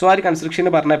ഉണ്ട്. സോ ആ ഒരു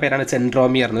കൺസ്ട്രക്ഷന് പറഞ്ഞ പേരാണ്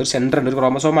സെൻട്രോമിയർ. ഒരു സെൻറ്റർ ഉണ്ട്. ഒരു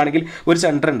ക്രോമസോം ആണെങ്കിൽ ഒരു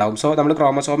സെൻറ്റർ ഉണ്ടാവും. സോ നമ്മൾ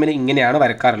ക്രോമസോമിനെ ഇങ്ങനെയാണ്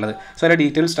വരക്കാറുള്ളത്. സോ അതിൻ്റെ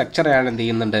ഡീറ്റെയിൽ സ്ട്രക്ചർ ആണ് എന്ത്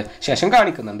ചെയ്യുന്നുണ്ട് ശേഷം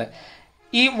കാണിക്കുന്നുണ്ട്.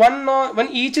 ഈ one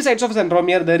each sides of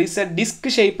centromere there is A disk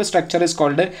shape structure is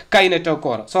called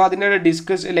കൈനറ്റോകോർ. So അതിൻ്റെ ഒരു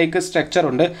ഡിസ്ക് ലൈക്ക് സ്ട്രക്ചർ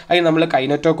ഉണ്ട്. അതിന് നമ്മൾ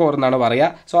കൈനറ്റോകോർ എന്നാണ്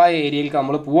പറയുക. സോ ആ ഏരിയയിലേക്ക്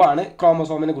നമ്മൾ പോവാണ്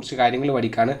ക്രോമസോമിനെ കുറിച്ച് കാര്യങ്ങൾ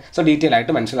പഠിക്കാണ്. സോ ഡീറ്റെയിൽ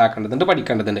ആയിട്ട് മനസ്സിലാക്കേണ്ടതുണ്ട്,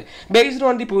 പഠിക്കേണ്ടതുണ്ട്. Based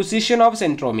on the position of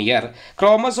centromere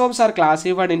chromosomes R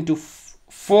classified in to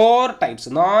 4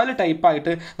 types. 4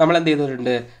 ടൈപ്പായിട്ട് നമ്മൾ എന്ത്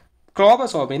ചെയ്തിട്ടുണ്ട്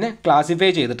ക്രോമസോമിനെ ക്ലാസിഫൈ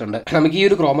ചെയ്തിട്ടുണ്ട്. നമുക്ക് ഈ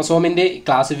ഒരു ക്രോമസോമിൻ്റെ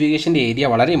ക്ലാസിഫിക്കേഷൻ്റെ ഏരിയ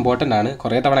വളരെ ഇമ്പോർട്ടൻ്റ് ആണ്.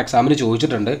 കുറേ തവണ എക്സാമിന്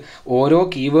ചോദിച്ചിട്ടുണ്ട്. ഓരോ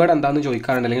കീവേഡ് എന്താണെന്ന്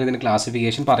ചോദിക്കാറുണ്ട്, അല്ലെങ്കിൽ ഇതിന്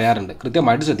ക്ലാസിഫിക്കേഷൻ പറയാറുണ്ട്.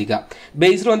 കൃത്യമായിട്ട് ശ്രദ്ധിക്കുക.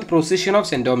 Based on the position of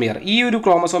centromere. ഈ ഒരു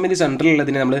ക്രോമസോമിൻ്റെ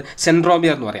സെൻട്രലുള്ളതിനെ നമ്മൾ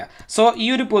സെൻട്രോമിയർ എന്ന് പറയാം. സോ ഈ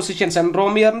ഒരു പൊസിഷൻ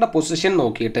സെൻട്രോമിയറിൻ്റെ പൊസിഷൻ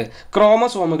നോക്കിയിട്ട്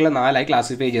ക്രോമസോമുകളെ 4ആയി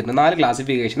ക്ലാസിഫൈ ചെയ്തിട്ടുണ്ട്. 4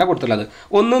 ക്ലാസിഫിക്കേഷനാണ് കൊടുത്തുള്ളത്.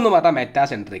 ഒന്നെന്ന് പറഞ്ഞാൽ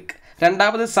മെറ്റാസെൻട്രിക്,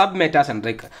 രണ്ടാമത് സബ്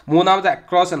മെറ്റാസെൻട്രിക്, മൂന്നാമത്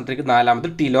അക്രോസെൻട്രിക്, നാലാമത്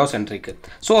ടിലോസെൻട്രിക്.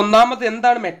 സോ ഒന്നാമത്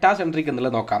എന്താണ് മെറ്റാസെൻട്രിക്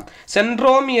എന്നുള്ളത് നോക്കാം.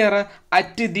 Centromere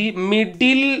at the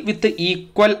middle with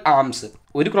equal arms.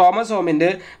 ഒരു ക്രോമസോമിൻ്റെ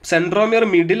സെൻട്രോമിയർ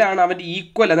മിഡിലാണ്, അവൻ്റെ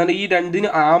ഈക്വൽ, അതാണ് ഈ 2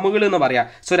 ആമുകൾ എന്ന് പറയാം.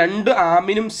 സോ 2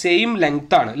 ആമിനും സെയിം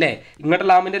ലെങ്ത് ആണ് അല്ലേ.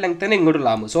 ഇങ്ങോട്ടുള്ള ആമിൻ്റെ ലെങ്ത് തന്നെ ഇങ്ങോട്ടുള്ള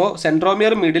ആമ്. സോ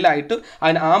സെൻട്രോമിയർ മിഡിലായിട്ട്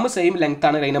അതിന് ആമ് സെയിം ലെങ്ത്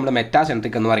ആണ്. കഴിഞ്ഞ് നമ്മൾ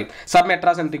മെറ്റാസെൻട്രിക് എന്ന് പറയും. സബ്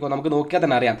മെറ്റാസെൻട്രിക്കോ നമുക്ക് നോക്കിയാൽ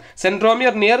തന്നെ അറിയാം.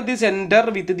 Centromere near the centre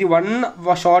with the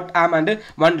 1 short am and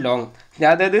 1 long.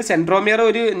 അതായത് സെൻട്രോമിയർ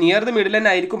ഒരു നിയർ ദി മിഡിൽ തന്നെ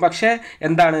ആയിരിക്കും, പക്ഷേ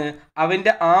എന്താണ്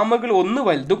അവൻ്റെ ആമുകൾ ഒന്ന്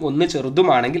വലുതും ഒന്ന്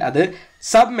ചെറുതുമാണെങ്കിൽ അത്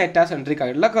സബ് മെറ്റാസെൻട്രിക്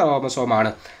ആയിട്ടുള്ള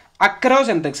ക്രോമസോമാണ്.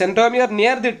 അക്രോസെൻട്രിക് centromere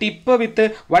near the tip with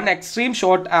 1 extreme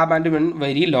short am and 1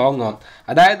 very long ഓം.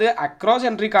 അതായത്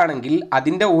അക്രോസെൻട്രിക് ആണെങ്കിൽ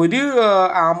അതിൻ്റെ ഒരു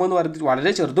ആം എന്ന് പറയുന്നത്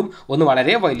വളരെ ചെറുതും ഒന്ന്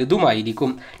വളരെ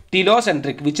വലുതുമായിരിക്കും.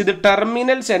 ടിലോസെൻട്രിക് വിച്ച് ദി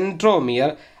ടെർമിനൽ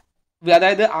സെൻട്രോമിയർ,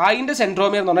 അതായത് അതിൻ്റെ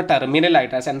സെൻട്രോമിയർ എന്ന് പറഞ്ഞാൽ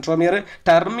ടെർമിനലായിട്ട്, സെൻട്രോമിയർ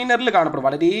ടെർമിനലിൽ കാണപ്പെടും.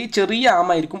 വളരെ ചെറിയ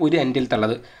ആമായിരിക്കും ഒരു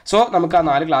എൻഡിലത്തുള്ളത്. സോ നമുക്ക് ആ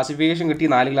 4 ക്ലാസിഫിക്കേഷൻ കിട്ടി.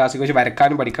 4 ക്ലാസിഫിക്കേഷൻ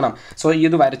വരക്കാനും പഠിക്കണം. സോ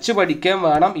ഇത് വരച്ച് പഠിക്കാൻ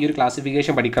വേണം, ഈ ഒരു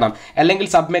ക്ലാസിഫിക്കേഷൻ പഠിക്കണം. അല്ലെങ്കിൽ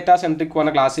സബ് മെറ്റാസെൻട്രിക്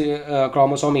പറഞ്ഞ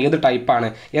ക്രോമസോം ഏത് ടൈപ്പാണ്,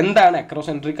 എന്താണ്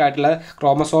അക്രോസെൻട്രിക് ആയിട്ടുള്ള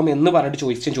ക്രോമസോം എന്ന്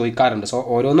പറഞ്ഞിട്ട് ചോദിക്കാറുണ്ട്. സോ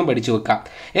ഓരോന്നും പഠിച്ചു വെക്കാം.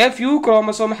 A few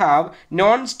chromosome have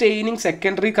known staining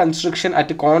secondary construction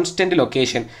at constant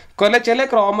location. ചില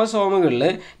ക്രോമസോമുകളിൽ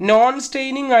നോൺ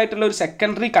സ്റ്റെയിനിങ് ആയിട്ടുള്ള ഒരു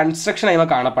സെക്കൻഡറി കൺസ്ട്രക്ഷൻ അതിന്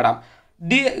കാണപ്പെടാം.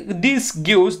 This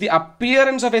gives the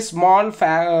appearance of A small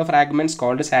fragments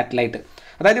called satellite.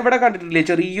 അതായത് ഇവിടെ കണ്ടിട്ടില്ലേ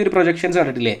ചെറിയൊരു പ്രൊജക്ഷൻസ്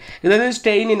കണ്ടിട്ടില്ലേ,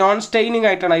 ഇതായത് നോൺ സ്റ്റെയിനിങ്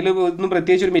ആയിട്ടാണ്. അതിൽ ഒന്നും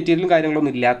പ്രത്യേകിച്ച് ഒരു മെറ്റീരിയലും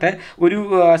കാര്യങ്ങളൊന്നും ഇല്ലാത്ത ഒരു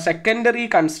സെക്കൻഡറി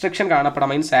കൺസ്ട്രക്ഷൻ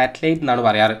കാണപ്പെടാം. അതിന് സാറ്റലൈറ്റ് എന്നാണ്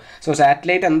പറയാറ്. സോ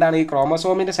സാറ്റലൈറ്റ് എന്താണ്, ഈ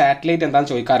ക്രോമസോമിൻ്റെ സാറ്റലൈറ്റ്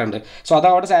എന്താണെന്ന് ചോദിക്കാറുണ്ട്. സോ അത്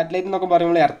അവിടെ സാറ്റലൈറ്റ് എന്നൊക്കെ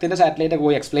പറയുമ്പോൾ എർത്തിൻ്റെ സാറ്റലൈറ്റ് ഒക്കെ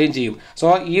പോയി എക്സ്പ്ലെയിൻ ചെയ്യും.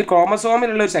 സോ ഈ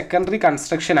ക്രോമസോമിലുള്ള ഒരു സെക്കൻഡറി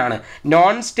കൺസ്ട്രക്ഷനാണ്,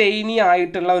 നോൺ സ്റ്റെയിനി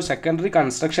ആയിട്ടുള്ള ഒരു സെക്കൻഡറി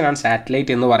കൺസ്ട്രക്ഷനാണ്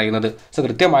സാറ്റലൈറ്റ് എന്ന് പറയുന്നത്. സോ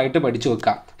കൃത്യമായിട്ട് പഠിച്ചു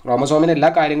വെക്കാം. ക്രോമസോമിൻ്റെ എല്ലാ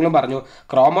കാര്യങ്ങളും പറഞ്ഞു.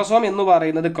 ക്രോമസോം എന്ന്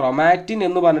പറയുന്നത് ക്രോമാറ്റിൻ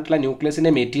എന്ന് പറഞ്ഞിട്ടുള്ള ന്യൂക്ലിയസിൻ്റെ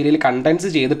മെറ്റീരിയൽ കണ്ടൻസ്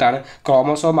ചെയ്തിട്ടാണ്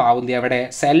ക്രോമസോം ആവുന്നത്. എവിടെ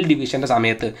സെൽ ഡിവിഷൻ്റെ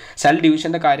സമയത്ത്. സെൽ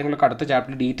ഡിവിഷൻ്റെ കാര്യങ്ങളൊക്കെ അടുത്ത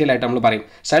ചാപ്റ്ററിൽ ഡീറ്റെയിൽ ആയിട്ട് നമ്മൾ പറയും.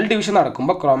 സെൽ ഡിവിഷൻ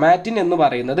നടക്കുമ്പോൾ ക്രോമാറ്റിൻ എന്ന്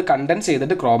പറയുന്നത് കണ്ടൻസ്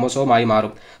ചെയ്തിട്ട് ക്രോമസോമായി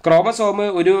മാറും. ക്രോമസോം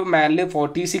ഒരു മാനിൽ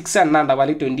 46 എണ്ണം ഉണ്ടാവുക,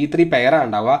 അല്ലെങ്കിൽ 23 പെയറാണ്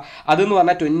ഉണ്ടാവുക. അതെന്ന്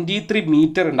പറഞ്ഞാൽ 23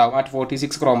 മീറ്റർ ഉണ്ടാവും. ആ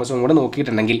 46 ക്രോമസോം കൂടെ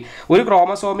നോക്കിയിട്ടുണ്ടെങ്കിൽ ഒരു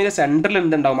ക്രോമസോമിൻ്റെ സെൻട്രൽ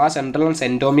എന്തുണ്ടാവും, ആ സെൻട്രലാണ്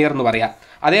സെൻറ്റോമിയർ എന്ന് പറയാം.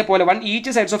 അതേപോലെ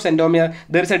each sides of സെൻറ്റോമിയർ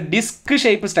there is A disk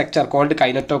shape structure called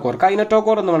കൈനറ്റോകോർ.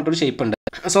 കൈനറ്റോകോർ എന്ന് പറഞ്ഞിട്ടൊരു ഷേപ്പ് ഉണ്ട്.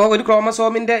 സോ ഒരു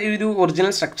ക്രോമസോമിൻ്റെ ഒരു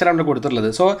ഒറിജിനൽ സ്ട്രക്ചറാണ് കൊടുത്തിട്ടുള്ളത്.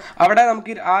 സോ അവിടെ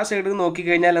നമുക്ക് ആ സൈഡിൽ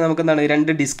നോക്കിക്കഴിഞ്ഞാൽ നമുക്ക് എന്താണ്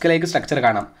 2 ഡിസ്കിലേക്ക് സ്ട്രക്ചർ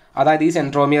കാണാം. അതായത് ഈ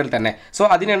സെൻട്രോമിയർ തന്നെ. സോ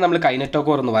അതിനാണ് നമ്മൾ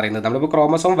കൈനറ്റോകോർ എന്ന് പറയുന്നത്. നമ്മളിപ്പോൾ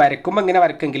ക്രോമസോം വരയ്ക്കുമ്പോൾ ഇങ്ങനെ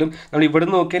വരയ്ക്കെങ്കിലും നമ്മൾ ഇവിടെ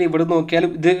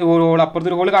നോക്കിയാലും ഇത്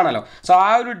അപ്പുറത്തൊരു ഹോൾ കാണാമല്ലോ. സോ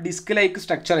ആ ഒരു ഡിസ്ക് ലൈക്ക്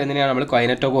സ്ട്രക്ചർ എന്നിനെയാണ് നമ്മൾ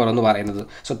കൈനറ്റോകോർ എന്ന് പറയുന്നത്.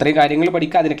 സോ ഇത്രയും കാര്യങ്ങൾ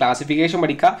പഠിക്കുക, അതിന് ക്ലാസിഫിക്കേഷൻ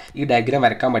പഠിക്കുക, ഈ ഡയഗ്രാം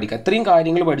വരക്കാൻ പഠിക്കുക. ഇത്രയും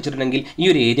കാര്യങ്ങൾ പഠിച്ചിട്ടുണ്ടെങ്കിൽ ഈ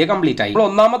ഒരു ഏരിയ കംപ്ലീറ്റ് ആയി.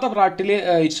 ഒന്നാമത്തെ പാർട്ടിൽ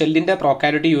സെല്ലിൻ്റെ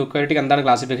പ്രോകാരിയോട്ടിക് യൂക്കാരിയോട്ടിക് എന്താണ്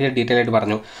ക്ലാസിഫിക്കേഷൻ ഡീറ്റെയിൽ ആയിട്ട്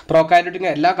പറഞ്ഞു. പ്രോകാരിയോട്ടിക്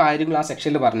എല്ലാ കാര്യങ്ങളും ആ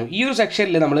സെക്ഷനിൽ പറഞ്ഞു. ഈ ഒരു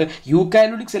സെക്ഷനിൽ നമ്മൾ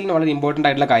യൂക്കാരിയോട്ടിക് സെല്ലിന് വളരെ ഇമ്പോർട്ടൻ്റ്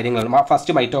ആയിട്ടുള്ള കാര്യങ്ങളാണ്.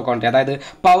 ഫസ്റ്റ് മൈറ്റോകോൺട്രിയ, അതായത്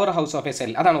power house of A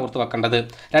cell, അതാണ് ഓർത്ത് വെക്കേണ്ടത്.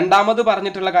 രണ്ടാമത്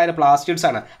പറഞ്ഞിട്ടുള്ള കാര്യം പ്ലാസ്റ്റിഡ്സ്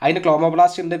ആണ്. അതിന്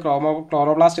ക്ലോമോപ്ലാസ്റ്റ് ഉണ്ട്,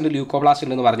 ക്ലോറോപ്ലാസ്റ്റ് ഉണ്ട്, ല്യൂക്കോപ്ലാസ്റ്റ്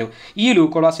ഉണ്ട് എന്ന് പറഞ്ഞു. ഈ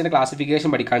ല്യൂക്കോപ്ലാസ്റ്റിൻ്റെ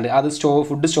ക്ലാസിഫിക്കേഷൻ പഠിക്കാണ്ട് അത്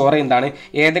ഫുഡ് സ്റ്റോർ ചെയ്യുന്നതാണ്,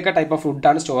 ഏതൊക്കെ ടൈപ്പ് ഓഫ്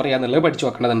ഫുഡാണ് സ്റ്റോർ ചെയ്യുക എന്നുള്ളത് പഠിച്ചു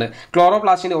വെക്കേണ്ടതുണ്ട്.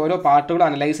 ക്ലോറോപ്ലാസ്റ്റിൻ്റെ ഓരോ പാർട്ടുകളും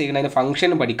അനലൈസ് ചെയ്യുന്നതിന്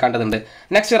ഫംഗ്ഷനും പഠിക്കേണ്ടതുണ്ട്.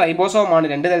 നെക്സ്റ്റ് റൈബോസോം ആണ്.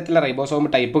 2 തരത്തിലുള്ള റൈബോസോം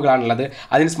ടൈപ്പുകളാണുള്ളത്.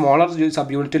 അതിന് സ്മോളർ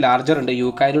സബ് യൂണിറ്റ്, ലാർജർ ഉണ്ട്.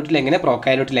 യൂക്കാരിയോട്ടിൽ എങ്ങനെ,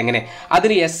 പ്രോക്കാരിയോട്ടിൽ എങ്ങനെ.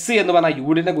 അതിന് എസ് എന്ന് പറഞ്ഞാൽ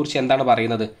യൂണിറ്റിനെ കുറിച്ച് എന്താണ്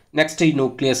പറയുന്നത്. നെക്സ്റ്റ്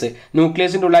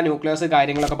ന്യൂക്ലിയസിൻ്റെ ഉള്ള ന്യൂക്ലിയസ്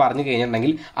കാര്യങ്ങളൊക്കെ പറഞ്ഞു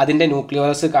കഴിഞ്ഞിട്ടുണ്ടെങ്കിൽ അതിൻ്റെ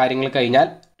ന്യൂക്ലിയസ് കാര്യങ്ങൾ കഴിഞ്ഞാൽ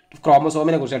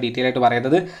ക്രോമസോമിനെ കുറിച്ച് ഡീറ്റെയിൽ ആയിട്ട്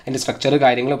പറയുന്നത്, അതിൻ്റെ സ്ട്രക്ചർ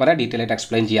കാര്യങ്ങൾ പറയാം, ഡീറ്റെയിൽ ആയിട്ട്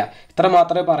എക്സ്പ്ലെയിൻ ചെയ്യുക. ഇത്ര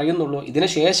മാത്രമേ പറയുന്നുള്ളൂ. ഇതിന്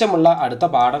ശേഷമുള്ള അടുത്ത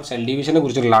പാഠം സെൽ ഡിവിഷനെ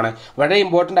കുറിച്ചുള്ളതാണ്. വളരെ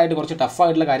ഇമ്പോർട്ടൻ്റ് ആയിട്ട് കുറച്ച് ടഫ്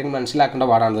ആയിട്ടുള്ള കാര്യങ്ങൾ മനസ്സിലാക്കേണ്ട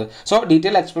പാടാണ്. സോ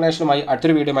ഡീറ്റെയിൽ എക്സ്പ്ലനേഷനുമായി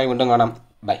അടുത്തൊരു വീഡിയോയുമായി വീണ്ടും കാണാം.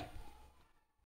 ബൈ.